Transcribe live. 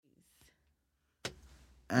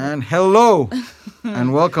And hello,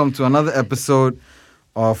 and welcome to another episode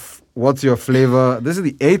of What's Your Flavor? This is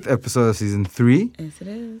the 8th episode of season 3. Yes, it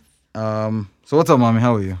is. So what's up, mommy?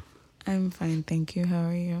 How are you? I'm fine, thank you. How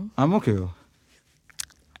are you? I'm okay.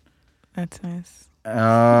 That's nice.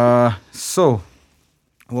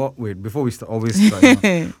 Wait, before we always start,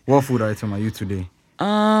 what food item are you today? What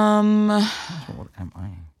am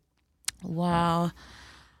I? Wow.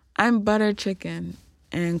 I'm butter chicken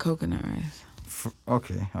and coconut rice.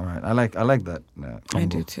 Okay, all right. I like that combo. I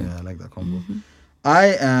do too. Yeah, I like that combo.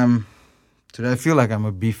 Mm-hmm. Today I feel like I'm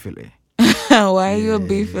a beef fillet. Why are you a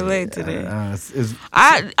beef fillet today? I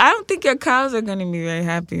don't think your cows are going to be very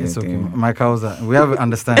happy it's with okay. you. My cows we have an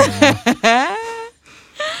understanding.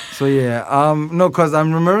 So yeah, no, because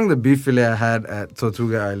I'm remembering the beef fillet I had at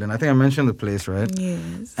Tortuga Island. I think I mentioned the place, right?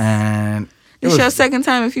 Yes. And it's your second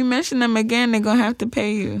time. If you mention them again, they're going to have to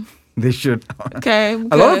pay you. They should. Okay.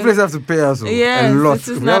 A lot of places have to pay us. Yes, a lot. this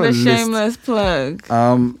is not a shameless plug.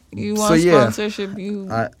 So You want sponsorship? We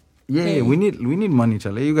need money,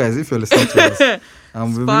 Charlie. You guys, if you're listening to us,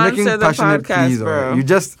 we've been making Sponsor the passionate podcast, pleas. bro.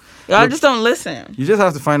 Y'all just don't listen. You just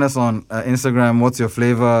have to find us on Instagram. What's your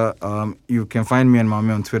flavor? You can find me and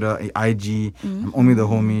Mame on Twitter, IG. I'm Omi the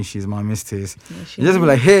homie. She's Mame's taste. Yeah, you just be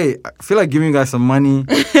like, hey, I feel like giving you guys some money.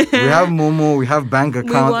 We have Momo. We have bank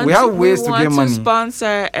account. We have ways to get money. We want to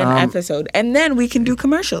sponsor an episode, and then we can do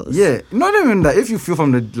commercials. Yeah, not even that. If you feel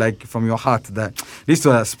from your heart that these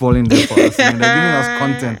two are spoiling them for us, they're giving us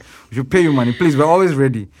content. We should pay you money, please. We're always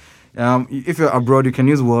ready. If you're abroad, you can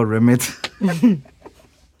use World Remit.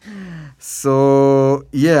 So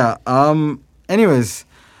yeah. Anyways,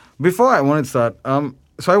 before I wanted to start,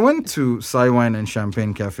 so I went to Sai Wine and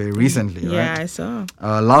Champagne Cafe recently. Yeah, right? I saw.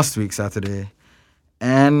 Last week Saturday,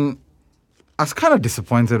 and I was kind of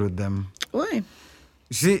disappointed with them. Why?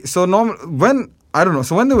 See, so when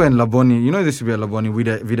they were in Laboni, you know, this used to be at Laboni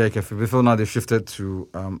Vida Cafe. Before now, they shifted to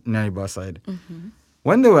Nyanibar side. Mm-hmm.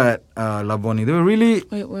 When they were at Laboni, they were really...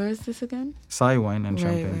 Wait, where is this again? Sai Wine and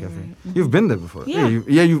Champagne Cafe. Right. Mm-hmm. You've been there before? Yeah. I've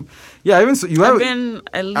been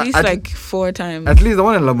at least 4 times. At least the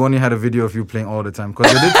one in Laboni had a video of you playing all the time.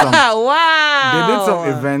 Because they did some... Wow! They did some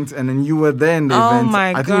event, and then you were there in the event. Oh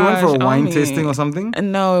my gosh. I think you went for a wine tasting or something?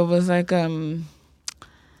 No, it was like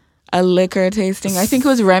a liquor tasting. I think it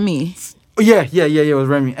was Remy. Yeah, it was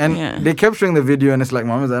Remy. And they kept showing the video, and it's like,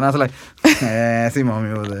 Mama's there. And I was like, I see Mommy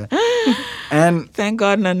over there. And thank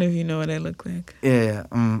God none of you know what I look like. Yeah.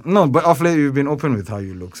 No, but of late, you've been open with how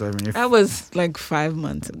you look. So, I mean, that was like 5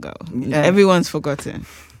 months ago. Everyone's forgotten.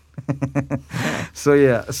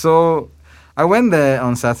 So I went there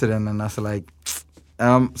on Saturday, and I was like,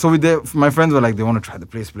 my friends were like, they want to try the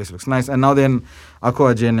place. The place looks nice. And now they're in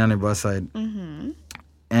Akwa J and Nyanibar side. Mm-hmm.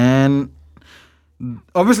 And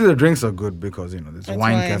obviously the drinks are good because, there's a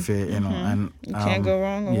wine cafe, and you can't go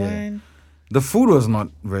wrong with wine. The food was not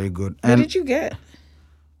very good. What did you get?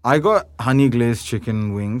 I got honey glazed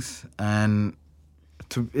chicken wings, and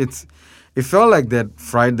it felt like they'd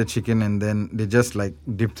fried the chicken and then they just like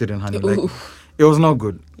dipped it in honey. Like, it was not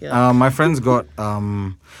good. Yeah. My friend got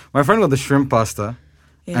the shrimp pasta,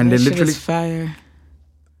 and they literally was fire.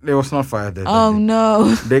 It was not fire there. Oh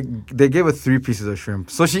no! They gave her 3 pieces of shrimp.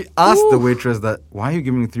 So she asked the waitress why are you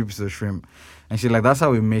giving me 3 pieces of shrimp? And she's like, that's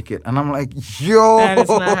how we make it. And I'm like, yo! That is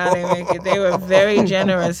not how they make it. They were very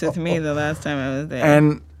generous with me the last time I was there.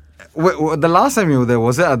 And the last time you were there,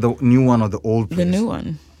 was it at the new one or the old place? The new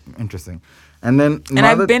one. Interesting. And then... And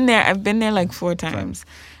I've been there like 4 times.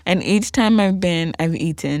 And each time I've been, I've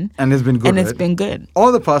eaten. And it's been good, it's been good.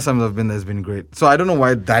 All the past times I've been there, it's been great. So I don't know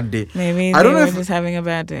why that day... Maybe they were just having a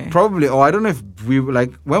bad day. Probably. Or I don't know if we were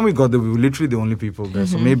like... When we got there, we were literally the only people there.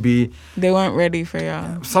 Mm-hmm. So maybe... They weren't ready for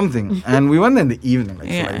y'all. Something. And we went there in the evening. We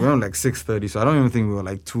went like 6:30. So I don't even think we were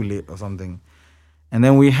like too late or something. And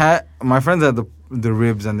then my friends had the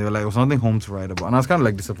ribs, and they were like, it was nothing home to write about. And I was kind of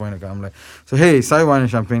like disappointed. I'm like, so hey, Sai Wine and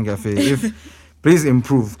Champagne Cafe, please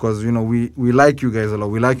improve, because we like you guys a lot.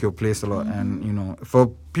 We like your place a lot. Mm-hmm. And for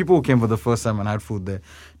people who came for the first time and had food there,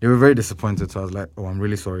 they were very disappointed. So I was like, oh, I'm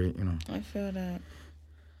really sorry. I feel that.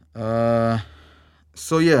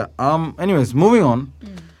 So yeah. Anyways, moving on.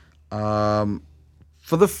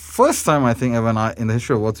 For the first time, I think, ever in the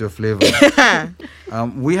history of What's Your Flavor,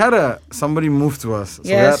 we had somebody move to us.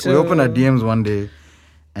 So we opened our DMs one day,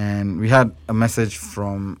 and we had a message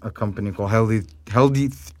from a company called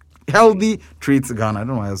HealthyTreatsGh. I don't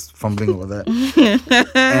know why I was fumbling over that.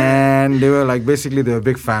 And they were like, basically, they were a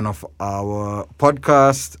big fan of our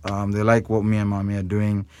podcast. They like what me and Mame are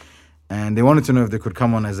doing, and they wanted to know if they could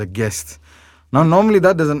come on as a guest Now, normally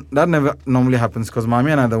that never normally happens because Mame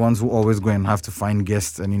and I are the ones who always go and have to find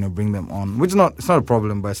guests and bring them on, which it's not a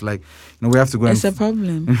problem, but it's like we have to go. It's a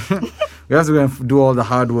problem. We have to go and do all the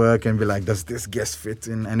hard work and be like, does this guest fit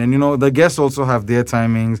in? And then the guests also have their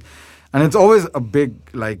timings, and it's always a big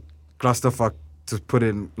like clusterfuck to put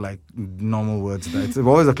in like normal words. It's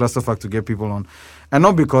always a clusterfuck to get people on, and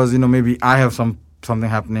not because maybe I have something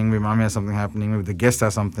happening, maybe Mame has something happening, maybe the guest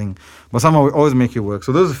has something, but somehow we always make it work.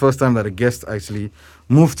 So this is the first time that a guest actually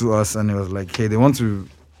moved to us and it was like, hey, they want to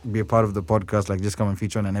be a part of the podcast, like just come and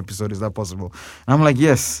feature on an episode, is that possible? And I'm like,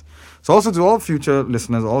 yes. So also to all future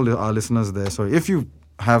listeners, our listeners there, sorry, if you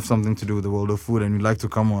have something to do with the world of food and you'd like to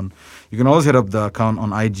come on, you can always hit up the account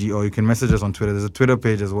on IG or you can message us on Twitter. There's a Twitter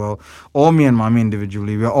page as well, or me and Mame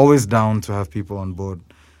individually. We're always down to have people on board.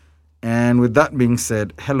 And with that being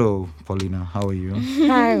said, hello, Paulina. How are you?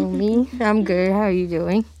 Hi, Omi. I'm good. How are you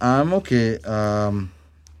doing? I'm okay. All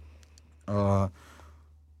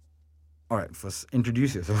right, first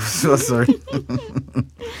introduce yourself. So sorry.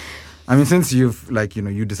 I mean, since you've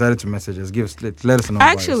you decided to message us, let us know.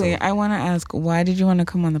 Actually, I want to ask, why did you want to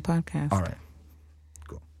come on the podcast? All right,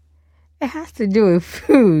 go. It has to do with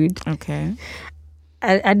food. Okay.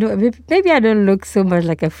 I don't. Maybe I don't look so much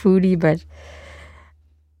like a foodie, but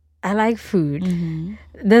I like food. Mm-hmm.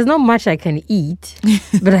 There's not much I can eat,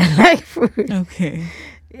 but I like food. Okay.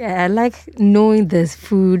 Yeah, I like knowing there's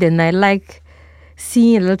food, and I like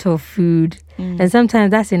seeing a lot of food. And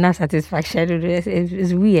sometimes that's enough satisfaction.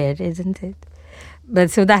 It's weird, isn't it?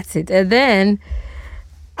 But so that's it. And then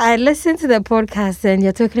I listened to the podcast, and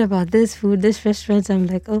you're talking about this food, this restaurant. I'm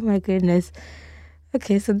like, oh my goodness.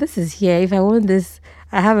 Okay, so this is here. If I want this,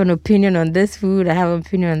 I have an opinion on this food. I have an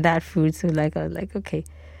opinion on that food. So I was like, okay.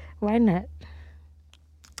 Why not?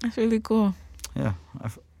 That's really cool. Yeah, I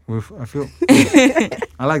feel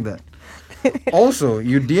I like that. Also,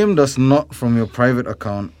 you DM'd us not from your private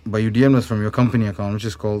account, but you DM'd us from your company account, which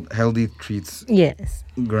is called Yes.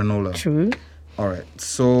 Granola. True. All right.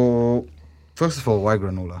 So, first of all, why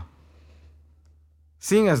granola?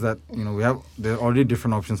 Seeing as that there are already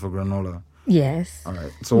different options for granola. Yes. All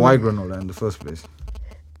right. So why granola in the first place?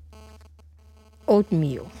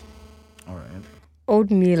 Oatmeal. All right.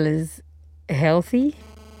 Oatmeal is healthy,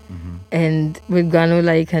 and with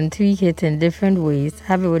granola you can tweak it in different ways,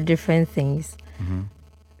 have it with different things,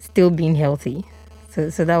 still being healthy. So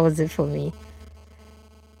that was it for me.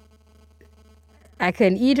 I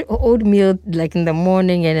can eat oatmeal like in the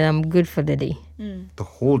morning and I'm good for the day. The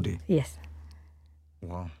whole day? Yes.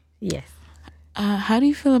 Wow. Yes. How do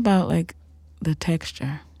you feel about like the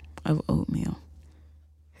texture of oatmeal?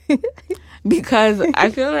 Because I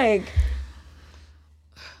feel like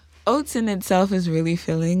oats in itself is really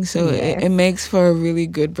filling, so it makes for a really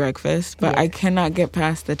good breakfast, but I cannot get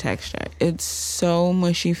past the texture. It's so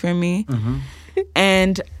mushy for me.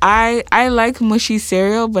 And I like mushy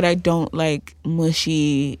cereal, but I don't like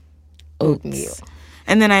mushy oatmeal.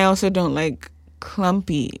 And then I also don't like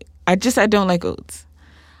clumpy. I don't like oats.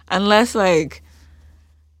 Unless like,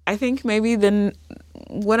 I think maybe then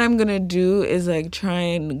what I'm going to do is like try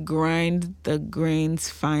and grind the grains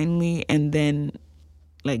finely and then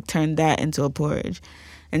like turn that into a porridge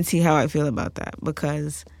and see how I feel about that.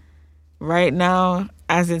 Because right now,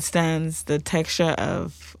 as it stands, the texture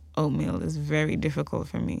of oatmeal is very difficult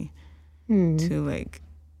for me to like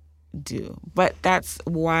do. But that's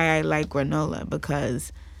why I like granola,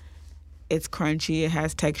 because it's crunchy, it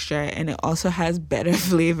has texture, and it also has better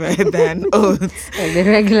flavor than oats. Like the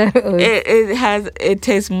regular oats. It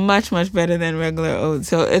tastes much, much better than regular oats.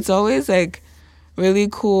 So it's always like really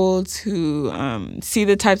cool to see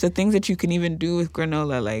the types of things that you can even do with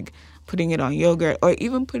granola, like putting it on yogurt or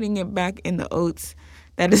even putting it back in the oats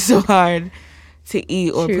that is so hard to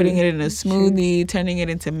eat, or putting it in a smoothie, turning it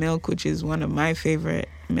into milk, which is one of my favorite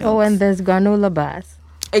milks. Oh, and there's granola bars.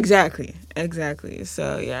 Exactly.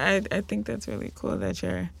 So yeah, I think that's really cool that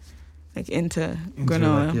you're like into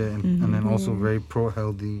granola. Like, and then also very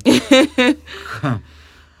pro-healthy. The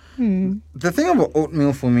thing about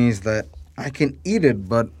oatmeal for me is that I can eat it,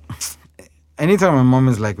 but anytime my mom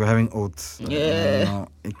is like, we're having oats,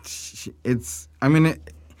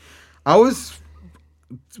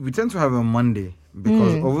 we tend to have a Monday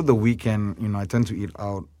because over the weekend, I tend to eat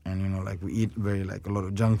out and, like we eat very like a lot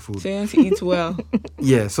of junk food. So you want to eat well.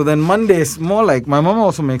 Yeah, so then Monday is more like, my mom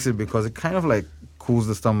also makes it because it kind of like cools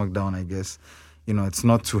the stomach down, I guess. It's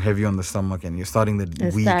not too heavy on the stomach and you're starting the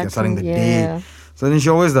week and starting the day. So then she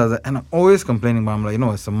always does that. And I'm always complaining, but I'm like,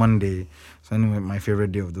 it's a Monday. So anyway, my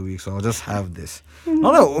favorite day of the week. So I'll just have this.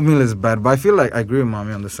 Not that oatmeal is bad, but I feel like I agree with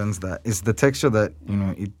Mame on the sense that it's the texture that,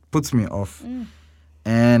 it puts me off.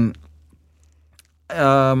 And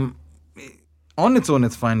on its own,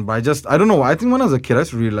 it's fine. But I don't know. I think when I was a kid, I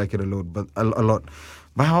used to really like it a lot. But a lot.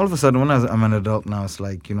 But all of a sudden, when I'm an adult now, it's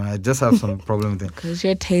like, I just have some problem with it. Because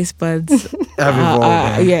your taste buds have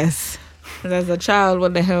evolved. Yes. As a child,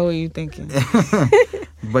 what the hell were you thinking?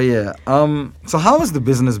 But yeah. So how has the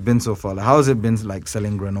business been so far? Like, how has it been like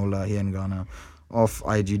selling granola here in Ghana off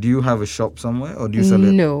IG? Do you have a shop somewhere, or do you sell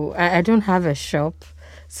it? No, I don't have a shop.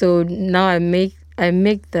 So now I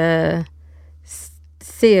make the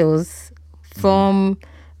sales from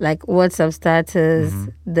like WhatsApp status,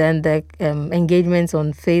 then the engagements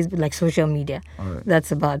on Facebook, like social media. All right.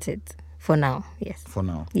 That's about it for now. Yes. For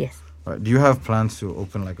now. Yes. All right. Do you have plans to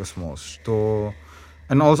open like a small store?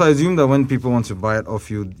 And also, I assume that when people want to buy it off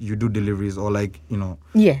you, you do deliveries, or like,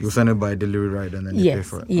 yes, you send it by delivery ride and then you pay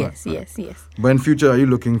for it. Yes, right. yes. But in future, are you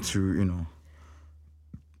looking to,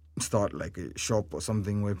 start like a shop or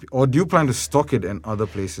something or do you plan to stock it in other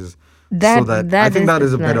places? I think that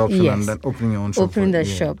is a better option than opening your own shop.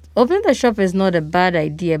 Opening the shop is not a bad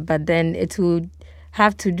idea, but then it would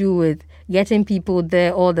have to do with getting people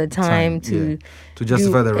there all the time to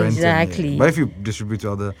justify the rent. Exactly. But if you distribute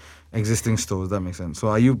to other existing stores, that makes sense. So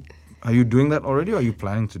are you doing that already, or are you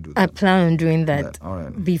planning to do that? I plan on doing that all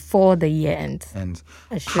right. Before the year ends.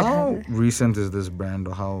 How recent is this brand,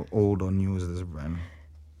 or how old or new is this brand?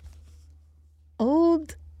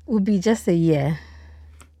 Old would be just a year.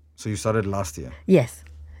 So you started last year? Yes.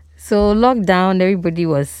 So lockdown, everybody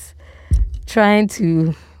was trying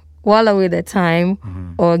to while away the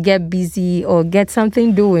time or get busy or get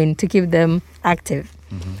something doing to keep them active.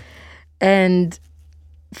 And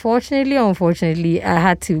fortunately or unfortunately, I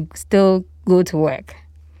had to still go to work.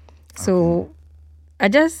 So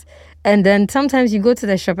and then sometimes you go to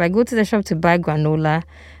the shop. I go to the shop to buy granola,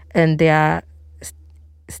 and there are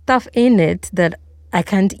stuff in it that I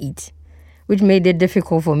can't eat, which made it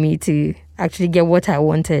difficult for me to actually get what I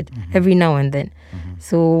wanted every now and then.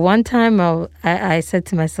 So one time I said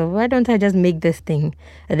to myself, why don't I just make this thing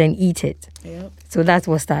and then eat it? Yep. So that's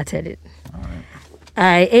what started it. All right.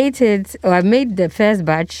 I ate it, or I made the first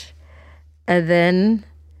batch, and then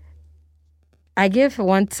I gave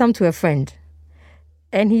some to a friend.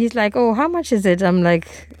 And he's like, oh, how much is it? I'm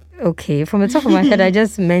like, okay. From the top of my head, I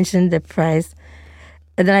just mentioned the price.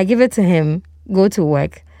 And then I give it to him, go to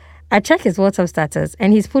work. I check his WhatsApp status,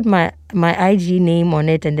 and he's put my IG name on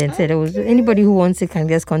it, and then said, anybody who wants it can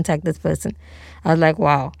just contact this person. I was like,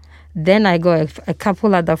 wow. Then I got a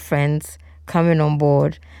couple other friends coming on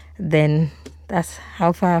board. Then that's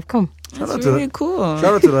how far I've come. That's really cool.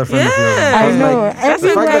 Shout out to that friend of yours. I know. That's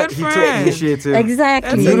the a fact good that he friend. took initiative.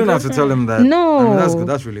 Exactly. You didn't have to tell him that. No. I mean, that's good.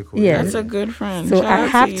 That's really cool. Yeah. That's a good friend. So Shout I out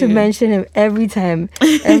have to you. mention him every time.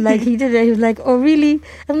 And like he did it, he was like, oh, really?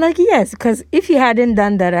 I'm like, yes, because if you hadn't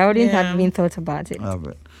done that, I wouldn't have even thought about it.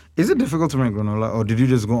 But is it difficult to make granola, or did you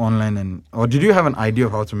just go online or did you have an idea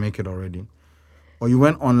of how to make it already? Or you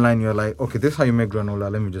went online, you're like, okay, this is how you make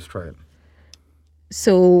granola, let me just try it.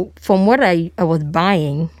 So from what I was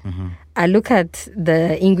buying, I look at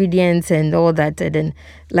the ingredients and all that, and then,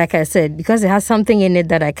 like I said, because it has something in it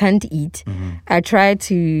that I can't eat, I try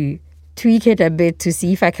to tweak it a bit to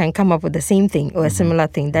see if I can come up with the same thing or a similar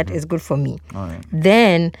thing that is good for me. All right.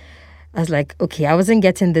 Then I was like, okay, I wasn't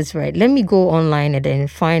getting this right. Let me go online and then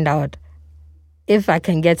find out if I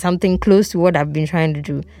can get something close to what I've been trying to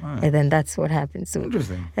do. Right. And then that's what happened. So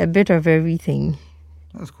Interesting. a bit of everything.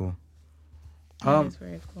 That's cool. That's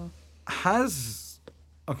very cool.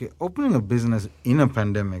 Opening a business in a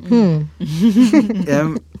pandemic. A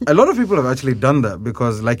lot of people have actually done that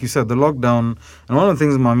because, like you said, the lockdown, and one of the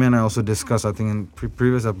things Mame and I also discussed, I think in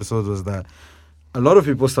previous episodes, was that a lot of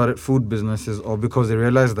people started food businesses, or because they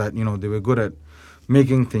realized that, they were good at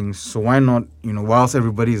making things. So why not, whilst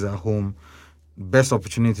everybody's at home, best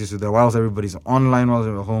opportunities to that, whilst everybody's online, whilst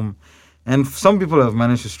they're at home. And some people have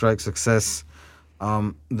managed to strike success.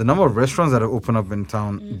 The number of restaurants that have opened up in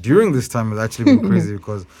town during this time has actually been crazy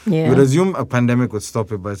because you would assume a pandemic would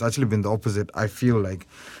stop it, but it's actually been the opposite, I feel like.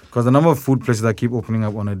 Because the number of food places that keep opening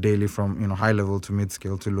up on a daily, from high level to mid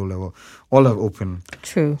scale to low level, all have opened.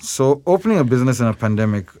 True. So opening a business in a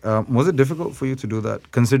pandemic, was it difficult for you to do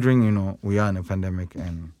that? Considering we are in a pandemic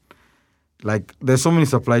and like there's so many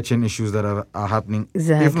supply chain issues that are happening,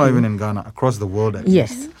 if not even in Ghana, across the world. At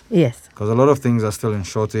least. Yes. Because a lot of things are still in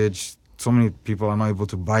shortage. So many people are not able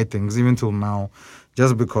to buy things even till now,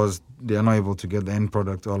 just because they are not able to get the end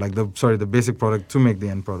product, or like the basic product to make the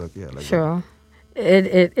end product. Yeah, like sure.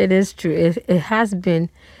 It is true. It has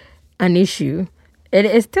been an issue.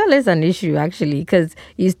 It still is an issue actually, because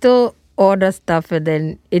you still order stuff and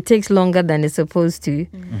then it takes longer than it's supposed to.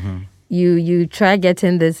 you try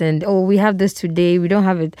getting this, and we have this today, we don't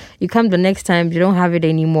have it. You come the next time, you don't have it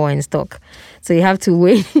anymore in stock, so you have to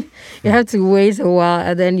wait. You have to wait a while,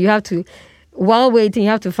 and then you have to, while waiting, you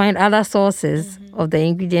have to find other sources of the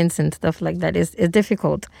ingredients and stuff like that. It's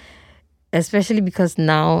difficult, especially because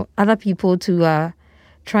now other people too are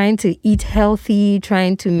trying to eat healthy,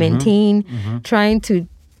 trying to maintain, trying to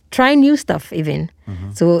try new stuff even.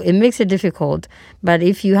 So it makes it difficult. But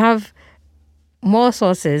if you have more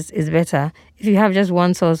sources, is better. If you have just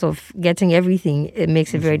one source of getting everything, it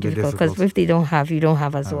makes it very difficult, because if they don't have, you don't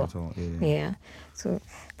have as well. Yeah. So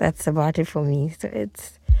that's about it for me. So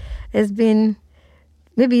it's been,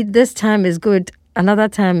 maybe this time is good. Another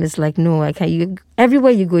time is like, no, I can't.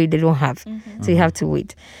 Everywhere you go, they don't have. So you have to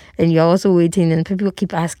wait. And you're also waiting, and people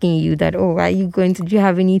keep asking you that, are you going to, do you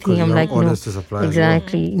have anything? I'm like, no.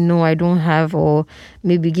 Exactly. No, I don't have, or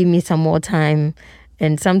maybe give me some more time.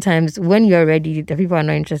 And sometimes when you're ready, the people are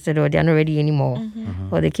not interested, or they're not ready anymore.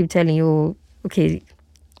 Or they keep telling you, okay,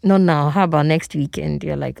 not now, how about next week? And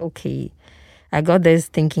you're like, okay, I got this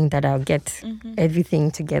thinking that I'll get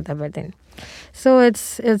everything together, but then. So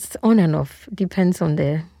it's on and off. Depends on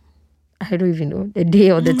I don't even know, the day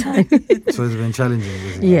or the time. So it's been challenging,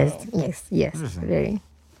 basically. Yes. Very.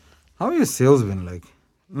 How have your sales been like?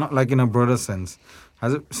 Not like in a broader sense.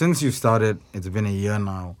 Since you started, it's been a year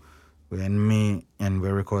now. We're in May and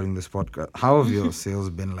we're recording this podcast. How have your sales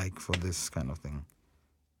been like for this kind of thing?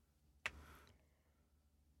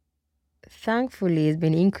 Thankfully, it's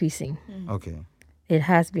been increasing. Okay. It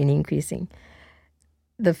has been increasing.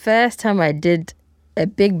 The first time I did a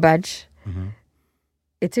big batch,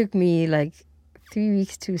 it took me like 3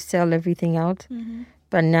 weeks to sell everything out.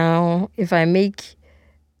 But now, if I make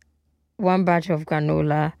one batch of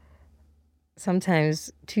granola,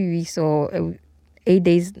 sometimes 2 weeks or 8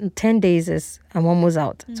 days, 10 days I'm almost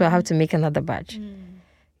out. So I have to make another batch.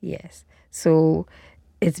 Yes. So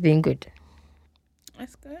it's been good.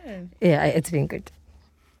 That's good. Yeah, it's been good.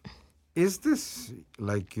 Is this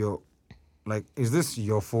is this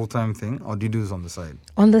your full-time thing, or do you do this on the side?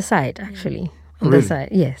 On the side, actually. On the side,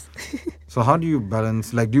 yes. So how do you balance,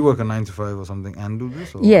 do you work a 9 to 5 or something and do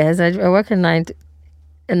this? Or? Yes, I work a 9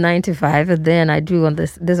 to 5, and then I do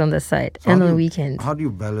this on the side, so and on weekends. How do you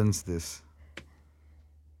balance this?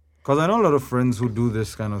 Because I know a lot of friends who do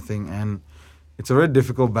this kind of thing, and it's a very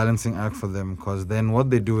difficult balancing act for them, because then what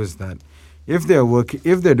they do is that if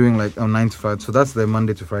they're doing like a 9 to 5, so that's their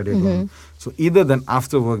Monday to Friday gone. So either then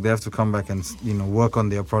after work they have to come back and work on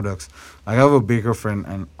their products. I have a baker friend,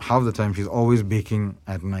 and half the time she's always baking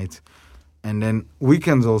at night, and then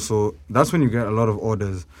weekends also, that's when you get a lot of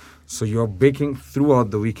orders. So you're baking throughout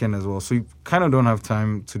the weekend as well. So you kind of don't have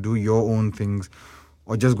time to do your own things,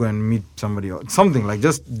 or just go and meet somebody or something, like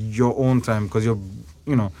just your own time, because you're,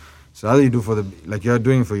 so how do you do for you're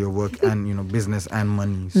doing for your work and, business and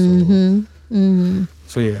money. So,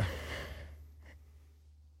 so yeah.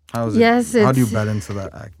 How's yes, it? How do you balance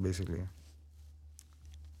that act, basically?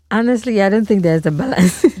 Honestly, I don't think there's a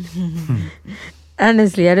balance.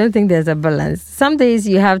 Honestly, I don't think there's a balance. Some days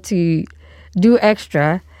you have to do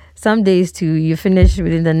extra. Some days too, you finish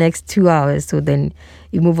within the next 2 hours, so then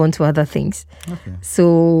you move on to other things. Okay.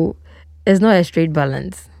 So it's not a straight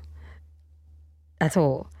balance at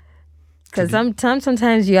all. Because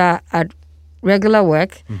sometimes you are at regular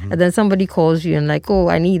work, and then somebody calls you and like, oh,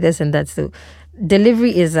 I need this and that. So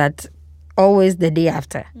delivery is at always the day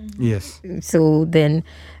after. Yes. So then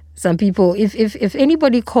some people, if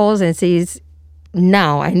anybody calls and says,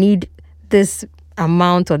 now I need this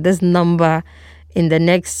amount or this number in the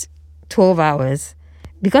next 12 hours,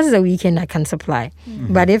 because it's a weekend, I can supply.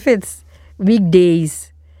 But if it's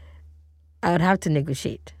weekdays, I would have to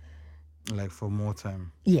negotiate. Like for more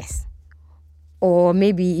time? Yes. Or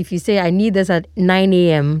maybe if you say, I need this at 9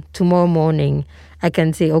 a.m. tomorrow morning, I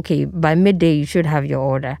can say, okay, by midday, you should have your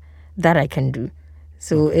order. That I can do.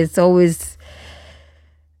 So it's always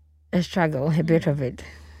a struggle, a bit of it,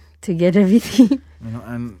 to get everything.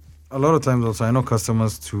 And a lot of times also, I know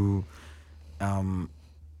customers too,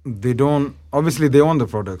 they don't, obviously they want the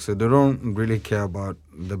product, so they don't really care about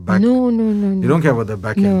the back. No. They don't care about the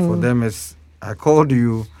back end. For them, it's, I called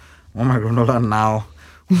you, want my granola now.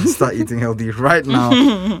 Start eating healthy right now.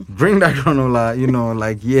 Bring that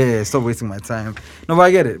granola, stop wasting my time. No, but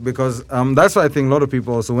I get it, because that's why I think a lot of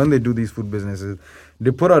people also, when they do these food businesses, they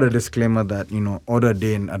put out a disclaimer that, order a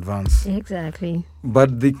day in advance. Exactly.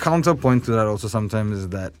 But the counterpoint to that also sometimes is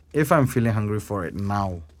that if I'm feeling hungry for it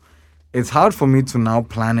now, it's hard for me to now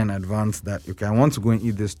plan in advance that, okay, I want to go and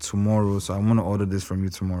eat this tomorrow, so I want to order this from you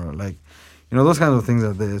tomorrow. Like, those kinds of things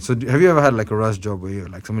are there. So have you ever had like a rush job where you're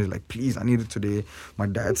like, somebody's like, please, I need it today. My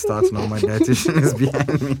diet starts now. My dietitian is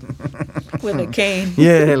behind me. With a cane.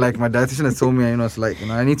 Yeah, like my dietitian has told me, it's like,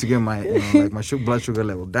 I need to get my, like my blood sugar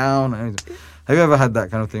level down. Have you ever had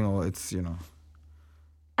that kind of thing, or it's,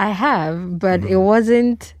 I have, but it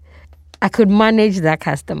wasn't. I could manage that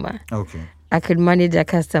customer. Okay. I could manage that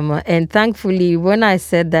customer, and thankfully, when I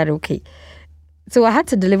said that, okay, so I had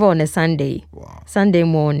to deliver on a Sunday. Wow. Sunday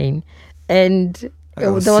morning, and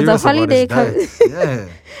there was a serious about holiday. his diet. Yeah.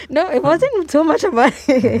 No, it wasn't so much about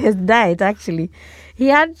his diet. Actually, he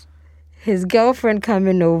had his girlfriend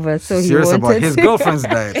coming over, so serious he wanted about his girlfriend's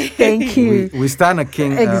diet. Thank you. We stand a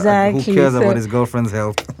king Exactly. who cares about his girlfriend's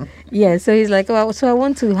health. Yeah, so he's like, oh, so I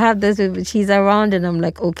want to have this. She's around, and I'm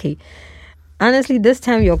like, okay. Honestly, this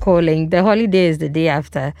time you're calling, the holiday is the day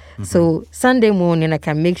after. So Sunday morning, I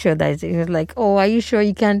can make sure that he was like, oh, are you sure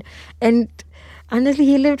you can? And honestly,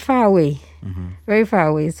 he lived far away, very far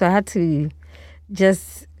away. So I had to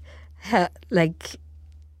just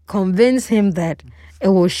convince him that it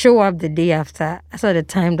will show up the day after. So the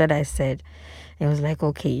time that I said, it was like,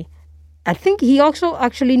 okay. I think he also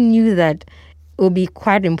actually knew that it would be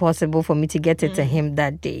quite impossible for me to get it to him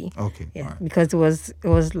that day. Okay. Yeah, right. because it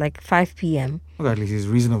was like 5 p.m. Okay, at least he's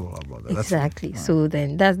reasonable about that. Exactly. So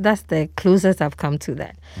then that's the closest I've come to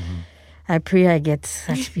that. I pray I get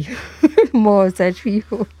such people, more such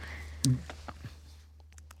people.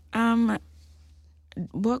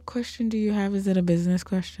 What question do you have? Is it a business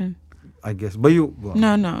question? I guess. But you... Well,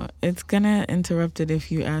 No. It's going to interrupt it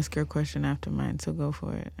if you ask your question after mine. So go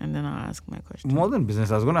for it. And then I'll ask my question. more than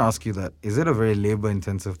business, I was going to ask you that. Is it a very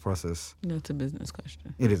labor-intensive process? No, it's a business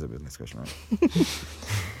question. It is a business question, right?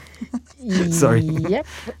 Sorry. Yep.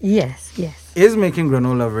 Yes. Is making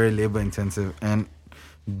granola very labor-intensive? And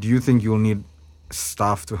do you think you'll need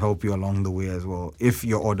staff to help you along the way as well if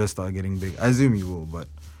your orders start getting big? I assume you will, but...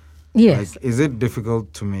 Yes. Like, is it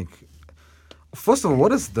difficult to make... First of all,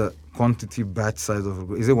 what is the quantity batch size of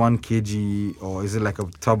it? Is it 1 kg or is it like a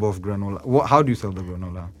tub of granola? How do you sell the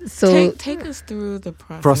granola? So take us through the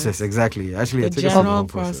process. Process, exactly. Actually, The take us through general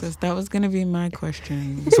the process. That was going to be my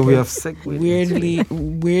question. So we have segued.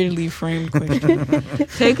 weirdly framed question.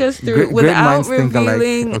 Take us through Great without minds think alike.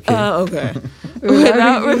 revealing. Okay.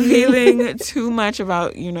 Without revealing too much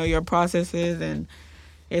about your processes and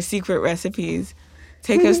your secret recipes.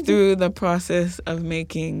 Take us through the process of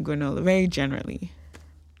making granola, very generally.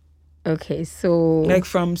 Okay, so... Like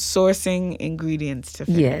from sourcing ingredients to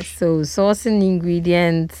finish. Yes, so sourcing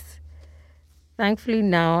ingredients. Thankfully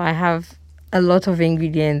now I have a lot of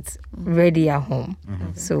ingredients ready at home.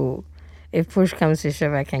 So if push comes to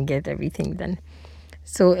shove, I can get everything done.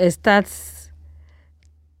 So it starts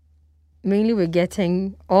mainly with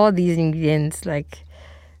getting all these ingredients, like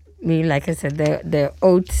I said, the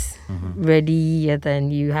oats ready, and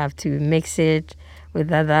then you have to mix it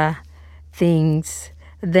with other things.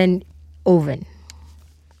 Then oven.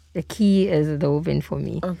 The key is the oven for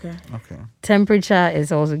me. Okay. Temperature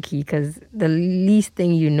is also key because the least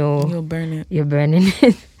thing You'll burn it. you're burning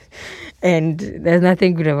it. And there's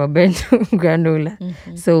nothing good about burnt granola.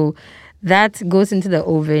 So that goes into the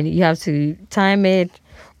oven. You have to time it,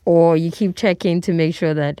 or you keep checking to make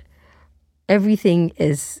sure that everything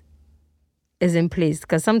is in place.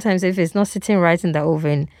 Because sometimes if it's not sitting right in the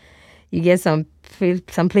oven, you get some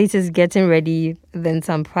places getting ready, then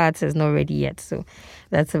some parts is not ready yet. So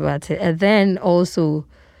that's about it. And then also,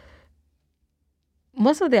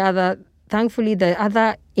 thankfully, the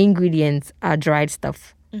other ingredients are dried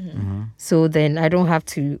stuff. So then I don't have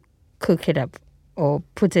to cook it up or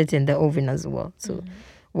put it in the oven as well. So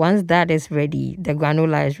once that is ready, the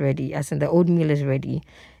granola is ready, as in the oatmeal is ready,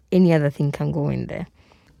 any other thing can go in there.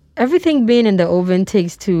 Everything being in the oven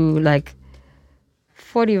takes to like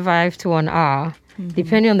 45 to an hour,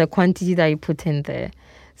 depending on the quantity that you put in there.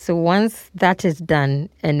 So once that is done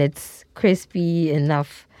and it's crispy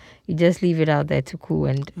enough, you just leave it out there to cool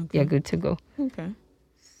and you're good to go. Okay.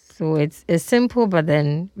 So it's simple, but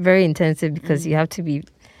then very intensive because you have to be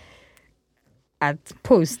at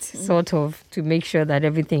post, sort of, to make sure that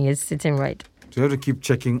everything is sitting right. So you have to keep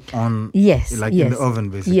checking on, in the oven,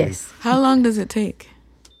 basically. Yes. How long does it take?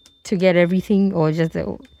 To get everything, or just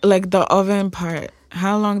the... Like the oven part.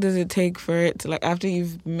 How long does it take for it to, like, after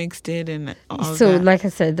you've mixed it and all So, that? like I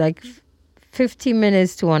said, like 50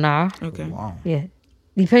 minutes to an hour. Okay. Wow. Yeah.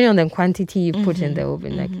 Depending on the quantity you put in the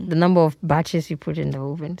oven, like the number of batches you put in the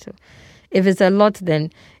oven. So if it's a lot,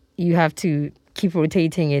 then you have to keep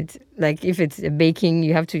rotating it. Like if it's a baking,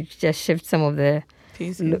 you have to just shift some of the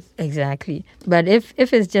Pieces. Exactly. But if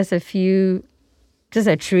it's just a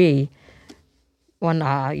tray, 1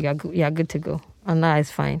 hour, you're good to go. And now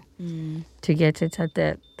it's fine to get it at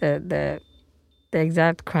the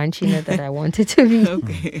exact crunchiness that I want it to be.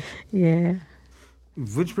 Okay. Yeah.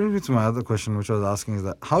 Which brings me to my other question, which I was asking, is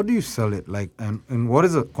that how do you sell it? Like, and what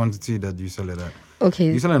is the quantity that you sell it at?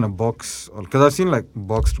 Okay. You sell it in a box? Because I've seen like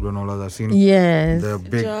boxed granolas. I've seen the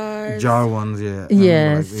big jar ones. Yeah.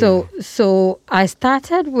 Yeah. So I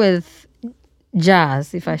started with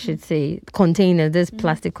jars, if I should say, containers. There's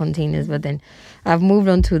plastic containers, but then I've moved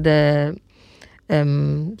on to the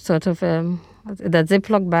sort of the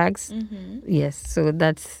Ziploc bags. Yes. So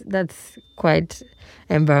that's quite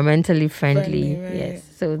environmentally friendly. Right. Yes.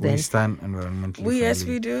 So then we stand environmentally friendly. Yes,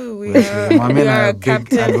 we do. We Mame are a big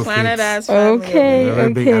Captain advocates. Planet Ass family. Okay. We're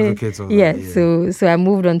very big advocates of Yeah. that. So I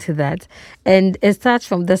moved on to that, and it starts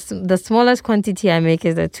from the smallest quantity I make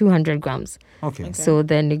is 200 grams. Okay. So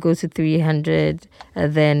then it goes to 300.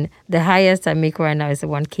 Then the highest I make right now is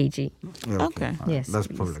 1 kg. Yeah, Okay. All right. Yes, That's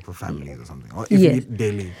please. probably like for families or something. Or if you eat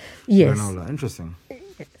daily granola. Interesting.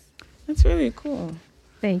 That's really cool.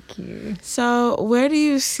 Thank you. So, where do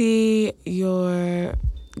you see your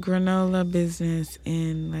granola business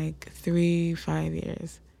in like 3-5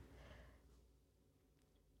 years?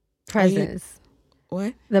 Presence.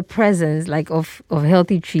 What? The presence like of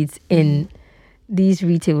healthy treats in these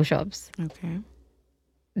retail shops. Okay.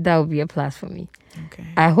 That would be a plus for me. Okay.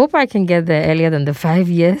 I hope I can get there earlier than the 5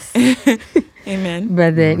 years. Amen.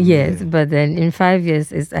 But then but then in 5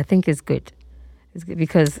 years I think it's good. It's good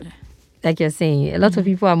because, like you're saying, a lot of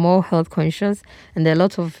people are more health conscious, and there are a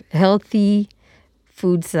lot of healthy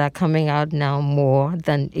foods that are coming out now more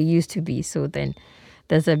than it used to be. So then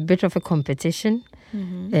there's a bit of a competition,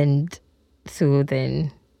 and so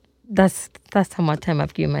then that's how much time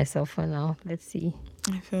I've given myself for now. Let's see.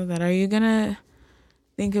 I feel that. Are you gonna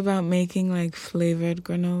think about making like flavored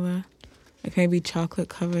granola, like maybe chocolate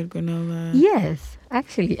covered granola? Yes,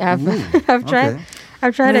 actually, I've tried. Okay.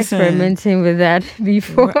 I've tried experimenting with that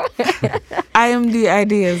before. I am the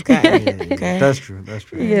ideas guy. Okay. That's true.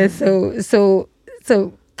 Yeah. So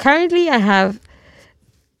currently I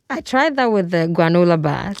tried that with the granola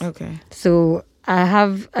bars. Okay. So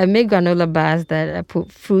I make granola bars that I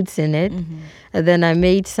put fruits in it, and then I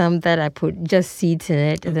made some that I put just seeds in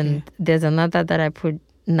it, and then there's another that I put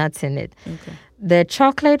nuts in it. Okay. The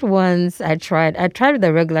chocolate ones I tried with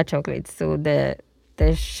the regular chocolates, so the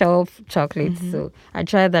shelf chocolates. So I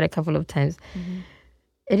tried that a couple of times.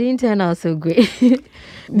 It didn't turn out so great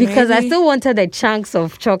because I still wanted the chunks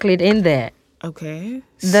of chocolate in there. Okay.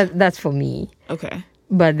 That's for me. Okay.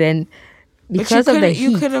 But then because of the heat,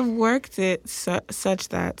 you could have worked it such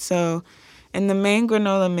that so in the main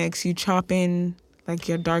granola mix you chop in like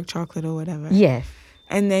your dark chocolate or whatever. Yes.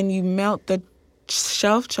 And then you melt the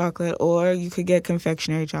shelf chocolate, or you could get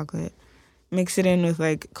confectionery chocolate. Mix it in with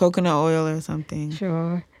like coconut oil or something.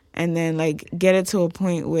 Sure. And then like get it to a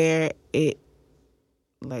point where it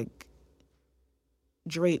like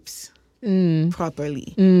drapes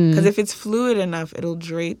properly. Because if it's fluid enough, it'll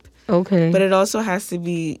drape. Okay. But it also has to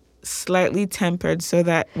be slightly tempered so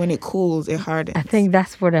that when it cools, it hardens. I think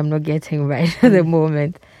that's what I'm not getting right at the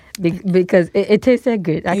moment because it tasted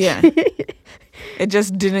good. Actually. Yeah. It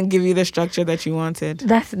just didn't give you the structure that you wanted.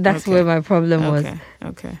 That's where my problem was.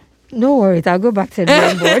 Okay. No worries, I'll go back to the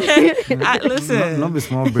drawing board. Listen. Not be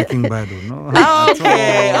small Breaking Bad, no.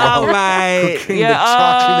 Okay, all right. Cooking the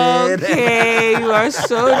chocolate. Okay, you are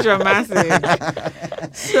so dramatic.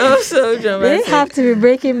 So dramatic. They didn't have to be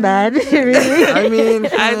Breaking Bad, really. I mean,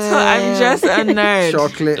 I'm just a nerd.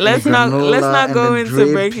 Chocolate. Let's not go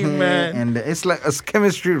into Breaking Bad. And it's like a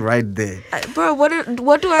chemistry right there. Bro,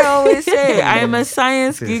 what do I always say? I am a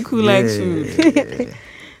science geek who likes food.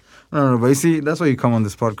 No, but you see, that's why you come on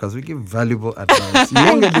this podcast. We give valuable advice. You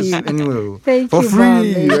won't get this anywhere. Thank for you, free.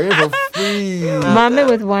 Mame. Right? For free. Mame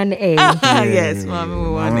with 1 A. Yes, Mame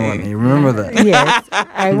with 1 A. Remember that. Yes,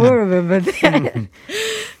 I will remember that.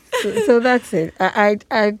 so that's it.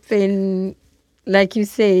 I've been, like you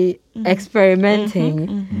say,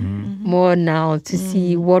 experimenting more now to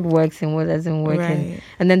see what works and what doesn't work. Right.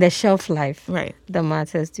 And then the shelf life that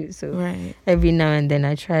matters too. So right. every now and then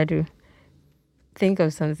I try to think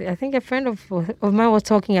of something. I think a friend of mine was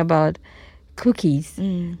talking about cookies,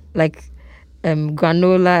 like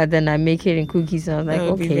granola, then I make it in cookies, and I was like,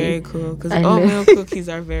 that would okay, be very cool because oatmeal cookies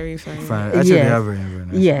are very fine. Actually, they are very, very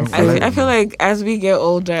nice. Yes. I feel like as we get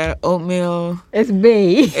older, oatmeal it's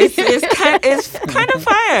bae. It's kind of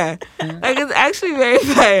fire. Like it's actually very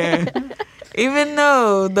fire. Even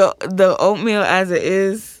though the oatmeal as it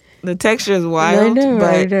is, the texture is wild.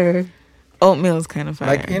 I know. Oatmeal is kind of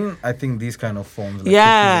fire. Like in, I think, these kind of forms.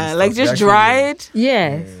 Like like just dried.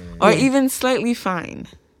 Yes. Or even slightly fine.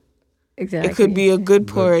 Exactly. It could be a good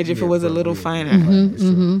porridge if it was a little finer.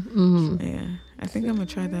 Yeah, I think I'm gonna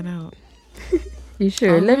try that out. You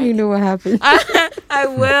sure? Let me know what happens. I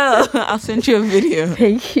will. I'll send you a video.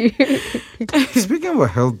 Thank you. Speaking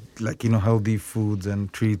about health, like, healthy foods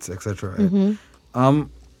and treats, etc.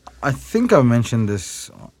 I think I've mentioned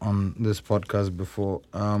this on this podcast before.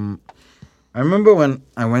 I remember when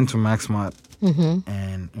I went to Maxmart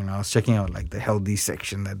and I was checking out like the healthy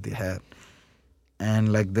section that they had,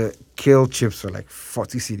 and like the kale chips were like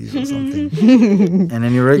 40 cedis or something. And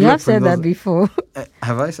then your regular. You have said that before.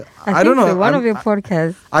 Have I said? I don't know. So. One of your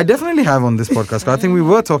podcasts. I definitely have on this podcast. 'Cause I think we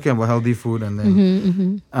were talking about healthy food, and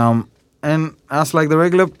then and I was like, the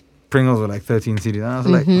regular Pringles were like 13 cedis, and I was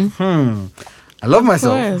like, I love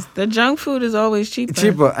myself. Of course, the junk food is always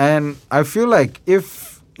cheaper, and I feel like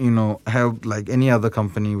if help, like any other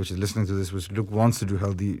company which is listening to this, which wants to do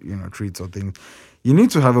healthy treats or things, you need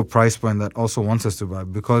to have a price point that also wants us to buy,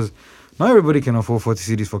 because not everybody can afford 40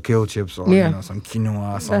 cedis for kale chips or some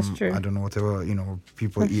quinoa, some I don't know, whatever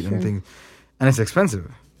people eat and things, and it's expensive.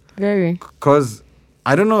 Very. Because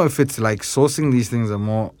I don't know if it's like sourcing these things are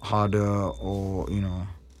more harder, or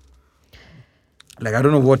like I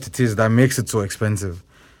don't know what it is that makes it so expensive.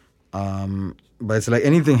 But it's like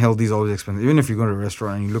anything healthy is always expensive. Even if you go to a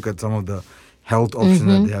restaurant and you look at some of the health options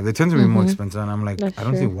that they have, they tend to be more expensive. And I'm like, I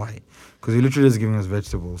don't see why. Because you're literally just giving us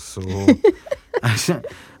vegetables. So I don't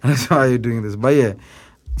know why you're doing this. But yeah,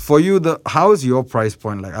 for you, how is your price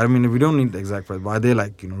point? Like, I mean, we don't need the exact price, but are they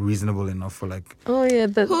like reasonable enough for like? Oh yeah.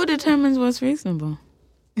 Who determines what's reasonable?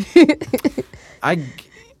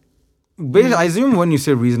 I assume when you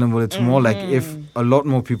say reasonable, it's more like if a lot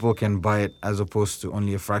more people can buy it as opposed to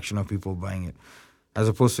only a fraction of people buying it. As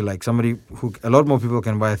opposed to like a lot more people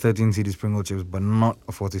can buy a 13 cedi Pringle chips, but not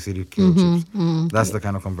a 40 cedi kale chips. That's the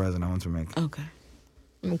kind of comparison I want to make.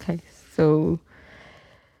 Okay. So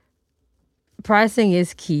pricing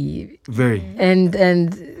is key. Very. And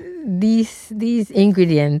these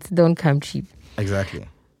ingredients don't come cheap. Exactly.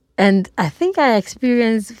 And I think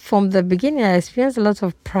from the beginning, I experienced a lot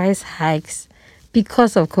of price hikes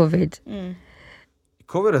because of COVID.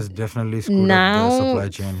 COVID has definitely screwed up the supply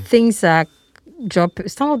chain. Things are dropping.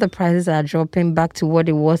 Some of the prices are dropping back to what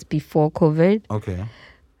it was before COVID. Okay.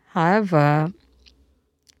 However,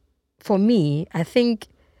 for me, I think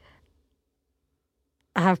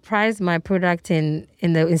I have priced my product in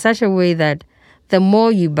such a way that the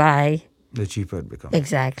more you buy, the cheaper it becomes.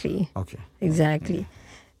 Exactly. Okay. Exactly. Yeah.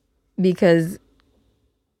 Because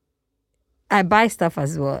I buy stuff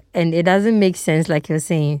as well, and it doesn't make sense, like you're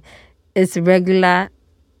saying. It's regular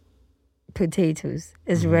potatoes.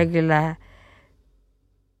 It's regular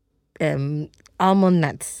almond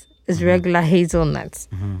nuts. It's regular hazelnuts.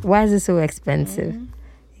 Why is it so expensive?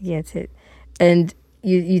 You get it? And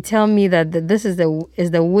you tell me that this is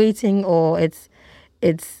the weighting, or it's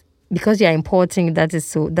because you're importing that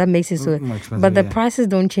makes it so. But the prices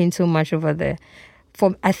don't change so much over there.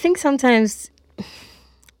 I think sometimes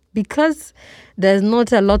because there's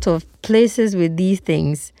not a lot of places with these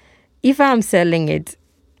things, if I'm selling it,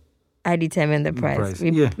 I determine the price.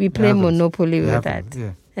 We play monopoly with that.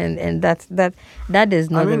 Yeah. And that is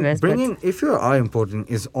not the best. If you are importing,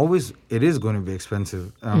 it is going to be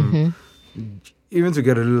expensive. Even to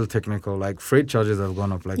get a little technical, like freight charges have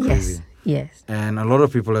gone up like crazy. Yes. And a lot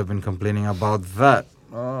of people have been complaining about that.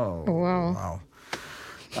 Oh wow.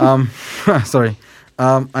 Sorry.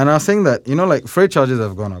 And I was saying that, like freight charges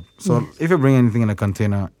have gone up. So if you bring anything in a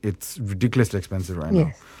container, it's ridiculously expensive right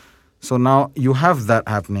now. So now you have that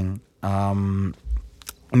happening. And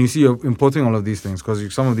you see you're importing all of these things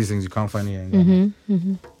because some of these things you can't find here in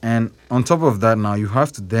Ghana. And on top of that now, you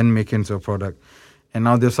have to then make into a product. And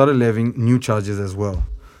now they've started levying new charges as well.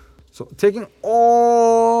 So taking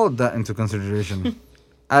all that into consideration,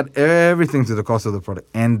 add everything to the cost of the product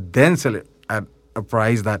and then sell it at a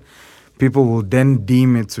price that people will then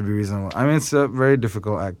deem it to be reasonable. I mean, it's a very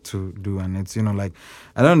difficult act to do. And it's, like,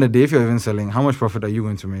 at the end of the day, if you're even selling, how much profit are you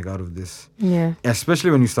going to make out of this? Yeah.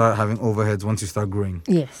 Especially when you start having overheads once you start growing.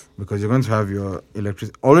 Yes. Because you're going to have your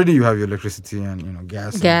electricity. Already you have your electricity and,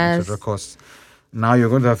 gas and etc. costs. Now you're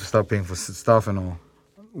going to have to start paying for stuff and all,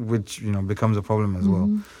 which, becomes a problem as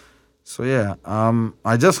well. So, yeah,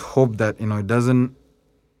 I just hope that, it doesn't,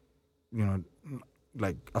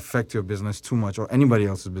 like affect your business too much, or anybody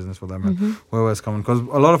else's business for that matter, whoever's coming. Because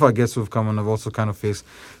a lot of our guests who've come on have also kind of faced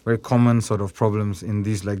very common sort of problems in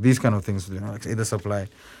these kind of things, like say the supply.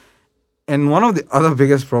 And one of the other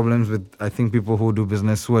biggest problems with, I think, people who do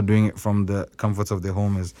business who are doing it from the comforts of their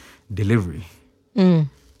home is delivery.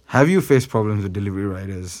 Have you faced problems with delivery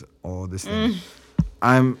riders or this thing?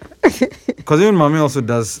 because even mommy also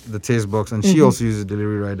does the taste box, and she also uses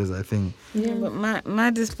delivery riders, I think. Yeah, but my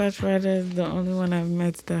dispatch rider is the only one I've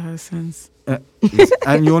met that has sense. Yes,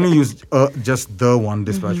 and you only use just the one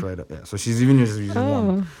dispatch rider. Yeah, so she's even just using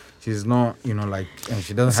one. She's not, like, and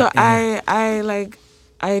she doesn't. So have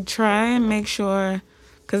I try and make sure,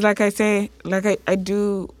 because like I say, like I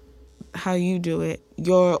do how you do it.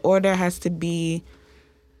 Your order has to be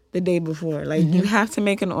the day before. Like you have to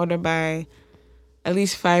make an order by at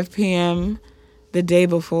least 5 p.m. the day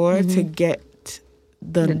before to get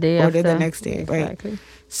the day order after. the next day, Exactly. right?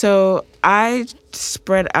 So I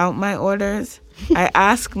spread out my orders. I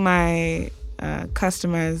ask my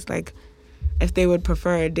customers like if they would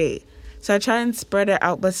prefer a day. So I try and spread it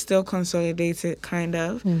out, but still consolidate it kind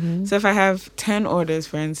of. So if I have 10 orders,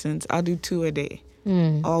 for instance, I'll do 2 a day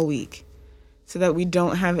all week, so that we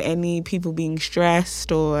don't have any people being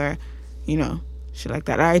stressed or, shit like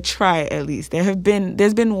that. I try at least.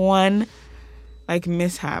 There's been one like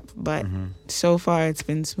mishap, but so far it's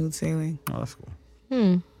been smooth sailing. Oh, that's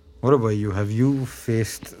cool. What about you? Have you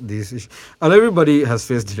faced these issues? Everybody has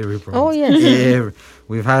faced delivery problems. Oh, yes. Yeah.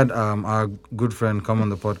 We've had our good friend come on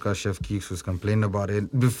the podcast, Chef Keeks, who's complained about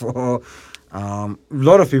it before. A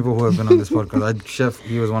lot of people who have been on this podcast. Chef,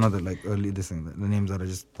 he was one of the early the names that I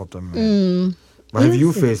just popped on my head. But have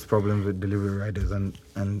you faced problems with delivery riders and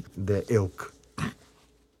their ilk?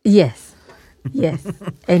 Yes. Yes.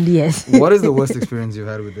 And yes. What is the worst experience you've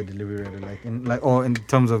had with the delivery rider? Or in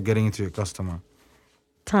terms of getting it to your customer?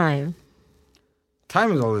 Time.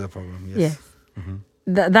 Time is always a problem. Yes.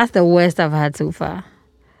 That's the worst I've had so far.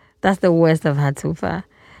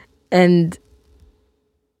 And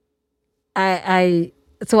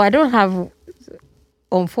so I don't have,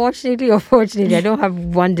 unfortunately or fortunately, I don't have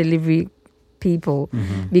one delivery people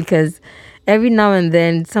because every now and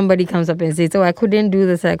then somebody comes up and says, "Oh, I couldn't do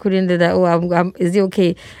this, I couldn't do that. Oh, is it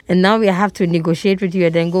okay?" And now we have to negotiate with you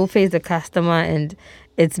and then go face the customer, and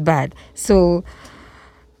it's bad. So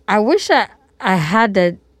I wish I had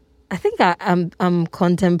that. I think I'm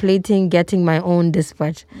contemplating getting my own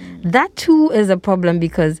dispatch. That too is a problem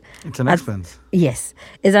because it's an expense. Yes,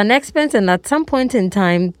 it's an expense, and at some point in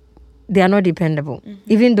time, they are not dependable,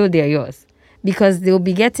 even though they are yours, because they'll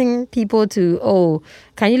be getting people to, "Oh,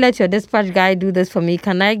 can you let your dispatch guy do this for me?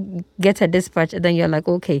 Can I get a dispatch?" And then you're like,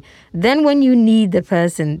 "Okay." Then when you need the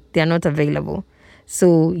person, they are not available.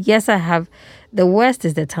 So yes, I have. The worst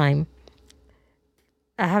is the time.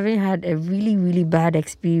 I haven't had a really, really bad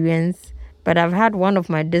experience, but I've had one of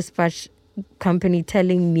my dispatch company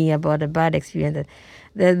telling me about a bad experience.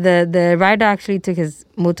 The rider actually took his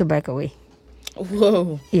motorbike away.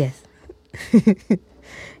 Whoa. Yes.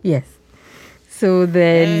 Yes. So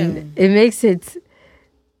then it makes it,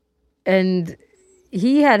 and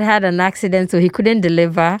he had an accident, so he couldn't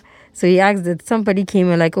deliver. So he asked that somebody came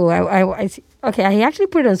and like, "Oh, okay." He actually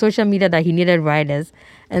put it on social media that he needed riders.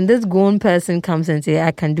 And this grown person comes and says,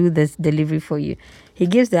 "I can do this delivery for you." He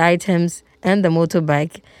gives the items and the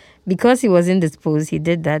motorbike. Because he was indisposed, he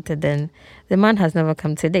did that. And then the man has never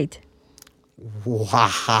come to date.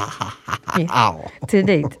 Wow. Yeah, to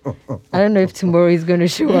date. I don't know if tomorrow he's going to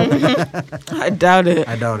show up. I doubt it.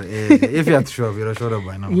 If you had to show up, you'd have showed up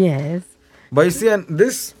by now. Yes. But you see, and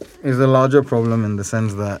this is a larger problem in the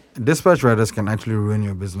sense that dispatch riders can actually ruin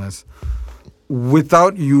your business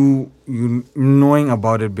without you knowing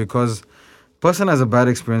about it, because person has a bad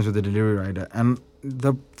experience with the delivery rider. And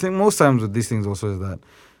the thing most times with these things also is that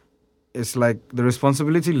it's like the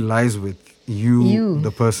responsibility lies with you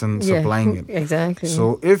the person supplying it. Exactly.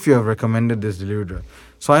 So if you have recommended this delivery driver,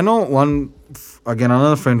 so I know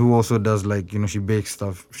another friend who also does she bakes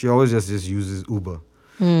stuff. She always just uses Uber.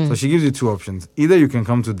 So she gives you 2 options. Either you can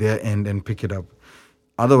come to their end and pick it up.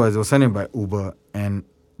 Otherwise, they'll send it by Uber, and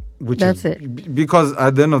That's it. Because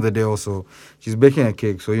at the end of the day also, she's baking a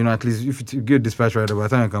cake. So, at least if you give a dispatch rider, by the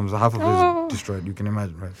time it comes, half of it is destroyed. You can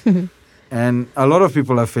imagine, right? And a lot of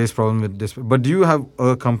people have faced problems with this. But do you have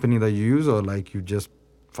a company that you use, or you just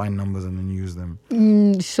find numbers and then use them?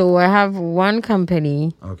 So I have one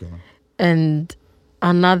company. Okay. And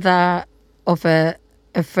another of a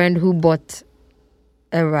friend who bought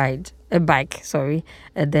a bike,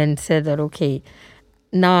 and then said that, okay,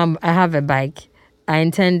 now I have a bike. I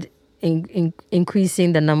intend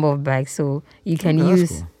increasing the number of bikes, so you can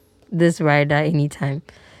use this rider anytime.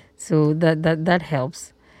 So that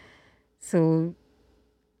helps. So,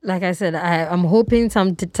 like I said, I'm hoping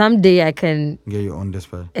someday I can get your own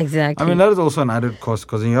dispatch. Exactly. I mean, that is also an added cost,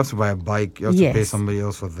 because then you have to buy a bike, you have to pay somebody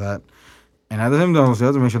else for that. And at the same time, you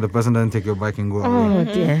have to make sure the person doesn't take your bike and go away. Oh,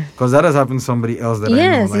 dear. Because that has happened to somebody else that I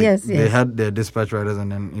know. Yes. They had their dispatch riders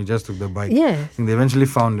and then he just took the bike. Yes. And they eventually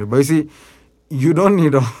found it. But you see, you don't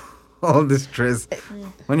need all this stress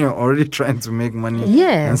when you're already trying to make money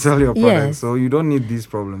and sell your products. So you don't need these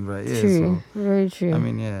problems, right? Yeah, true. Very true. I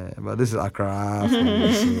mean, but this is Accra.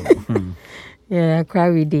 Yeah,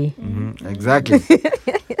 Accra we day. Exactly.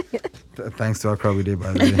 Thanks to Accra we day,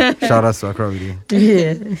 by the way. Shout out to Accra we day.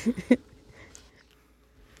 Yeah.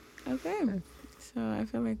 Okay. So I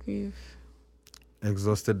feel like we've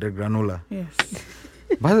exhausted the granola. Yes.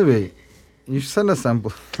 By the way, you should send a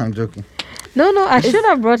sample. I'm joking. No, I should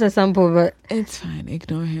have brought a sample, but it's fine.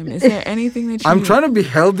 Ignore him. Is there anything that you... I'm trying to be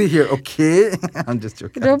healthy here, okay? I'm just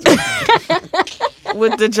joking.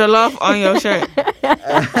 With the jollof on your shirt.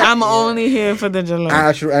 I'm only here for the jollof.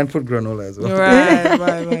 I should and put granola as well.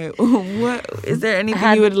 Right. What is there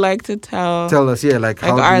anything you would like to tell us? Yeah, like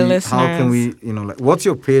how can we, like, what's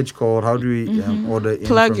your page called? How do we order in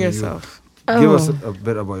plug from yourself? You? Give us a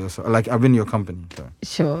bit about yourself. Like, I've been in your company.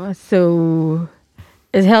 Sure. So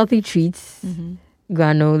it's Healthy Treats,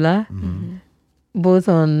 Granola, both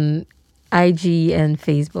on IG and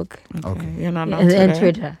Facebook. Okay. You're not on Twitter? And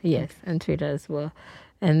Twitter, yes, and Twitter as well.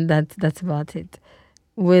 And that's about it.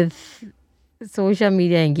 With social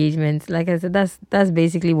media engagements, like I said, that's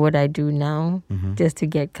basically what I do now, just to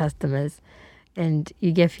get customers, and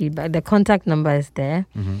you get feedback. The contact number is there.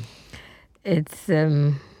 It's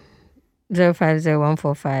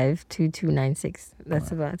 0501452296.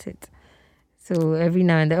 That's about it. So every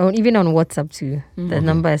now and then, even on WhatsApp too. The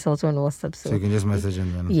number is also on WhatsApp. So you can just message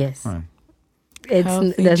him then. Yes. Right.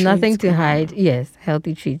 There's nothing to hide. Yes,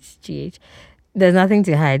 Healthy Treats GH. There's nothing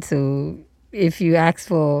to hide. So if you ask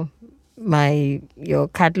for your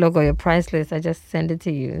catalog or your price list, I just send it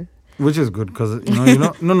to you. Which is good because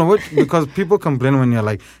because people complain when you're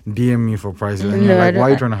like DM me for prices and you're like, why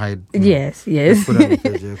are you trying to hide? Yes. Put it on the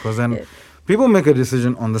page, because then people make a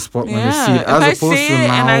decision on the spot when they see it, as opposed to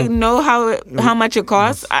now. And I know how much it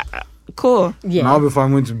costs. Cool. Yeah. Now before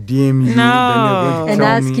I'm going to DM you, then you're going to and tell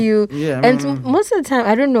ask me. you. Yeah. And most of the time,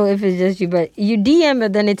 I don't know if it's just you, but you DM,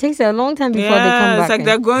 but then it takes a long time before they come back. It's like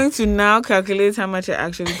they're going to now calculate how much it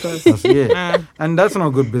actually costs. And that's not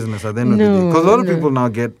good business at the end of the day. Because a lot of people now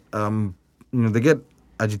get, they get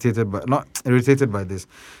agitated, but not irritated by this.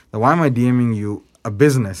 Now, why am I DMing you a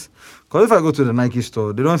business? Because if I go to the Nike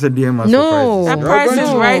store, they don't say DM us for prices. That price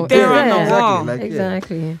is right there on the wall.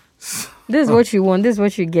 Exactly. This is what you want. This is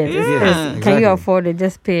what you get. Exactly. Can you afford it?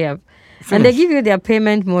 Just pay up. And they give you their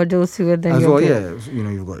payment models too. Then as well,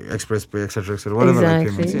 you've got Express Pay, etc., whatever like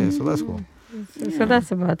payments. Yeah, so that's cool. So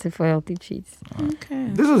that's about it for Healthy Treats. Okay.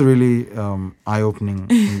 This was really eye-opening.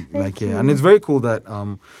 And it's very cool that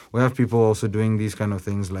we have people also doing these kind of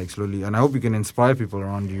things like slowly. And I hope you can inspire people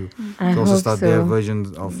around you to also start their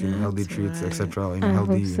versions of healthy treats, etc.,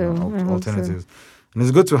 healthy alternatives. And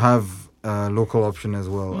it's good to have local option as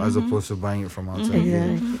well, as opposed to buying it from outside.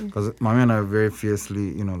 Because Mame and I are very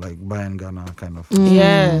fiercely, buy in Ghana kind of.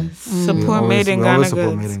 Yes. Support made in Ghana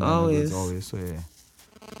goods. Always. So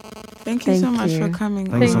Thank you so much for coming.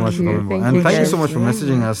 Thank you so much for coming. And thank you so much for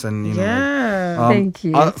messaging us. And thank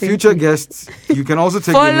you. Future guests, you can also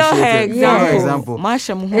take follow initiative. her example.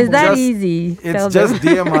 Is that easy? It's just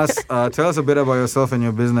DM us. Tell us a bit about yourself and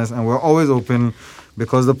your business, and we're always open.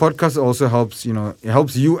 Because the podcast also helps, it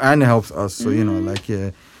helps you and it helps us. So,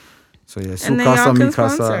 So, Sukasa,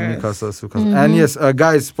 Mikasa. And yes,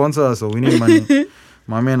 guys, sponsor us. So, we need money.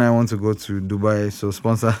 Mame and I want to go to Dubai, so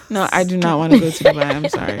sponsor. No, I do not want to go to Dubai. I'm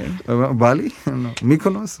sorry. Bali? No.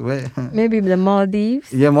 Mykonos? Where? Maybe the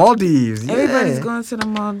Maldives. Yeah, Maldives. Yeah. Everybody's going to the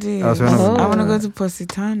Maldives. I want to go to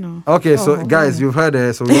Positano. Okay, so guys, you've heard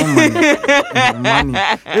it. So we want money. Money.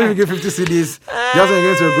 If you give 50 CDs, just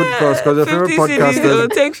get to a good cause because your favorite podcast. It will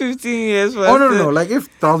take 15 years for us. Oh, no. Like if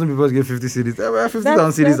 1,000 people give 50 CDs,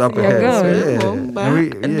 50,000 CDs up ahead. So,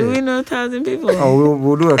 do we know 1,000 people? Oh,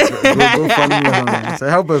 we'll do a GoFundMe or something. So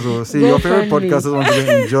help us all. See, your favorite podcasters want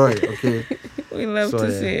to enjoy. Okay. We love to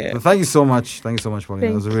see it. But thank you so much. Paulina.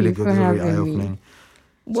 It was really good. It was really eye-opening.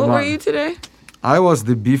 What were you today? I was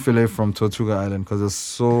the beef fillet from Tortuga Island because it's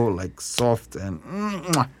so soft and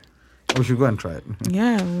we should go and try it.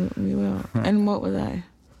 Yeah, we will. And what was I?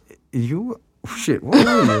 What were you?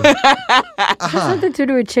 Something to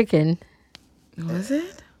do with chicken. Was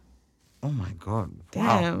it? Oh my God!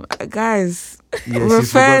 Damn, guys,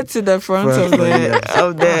 refer to the front of the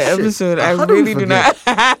episode. I really do not.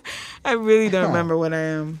 I really don't remember what I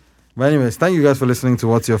am. But anyways, thank you guys for listening to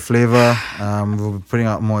What's Your Flavor. We'll be putting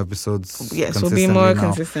out more episodes. Yes, we'll be more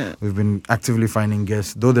consistent. We've been actively finding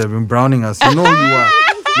guests, though they've been browning us. You know who you are.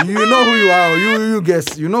 You know who you are. You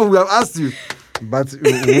guess. You know who have asked you. But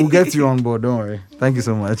we'll get you on board. Don't worry. Thank you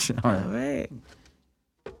so much. All right.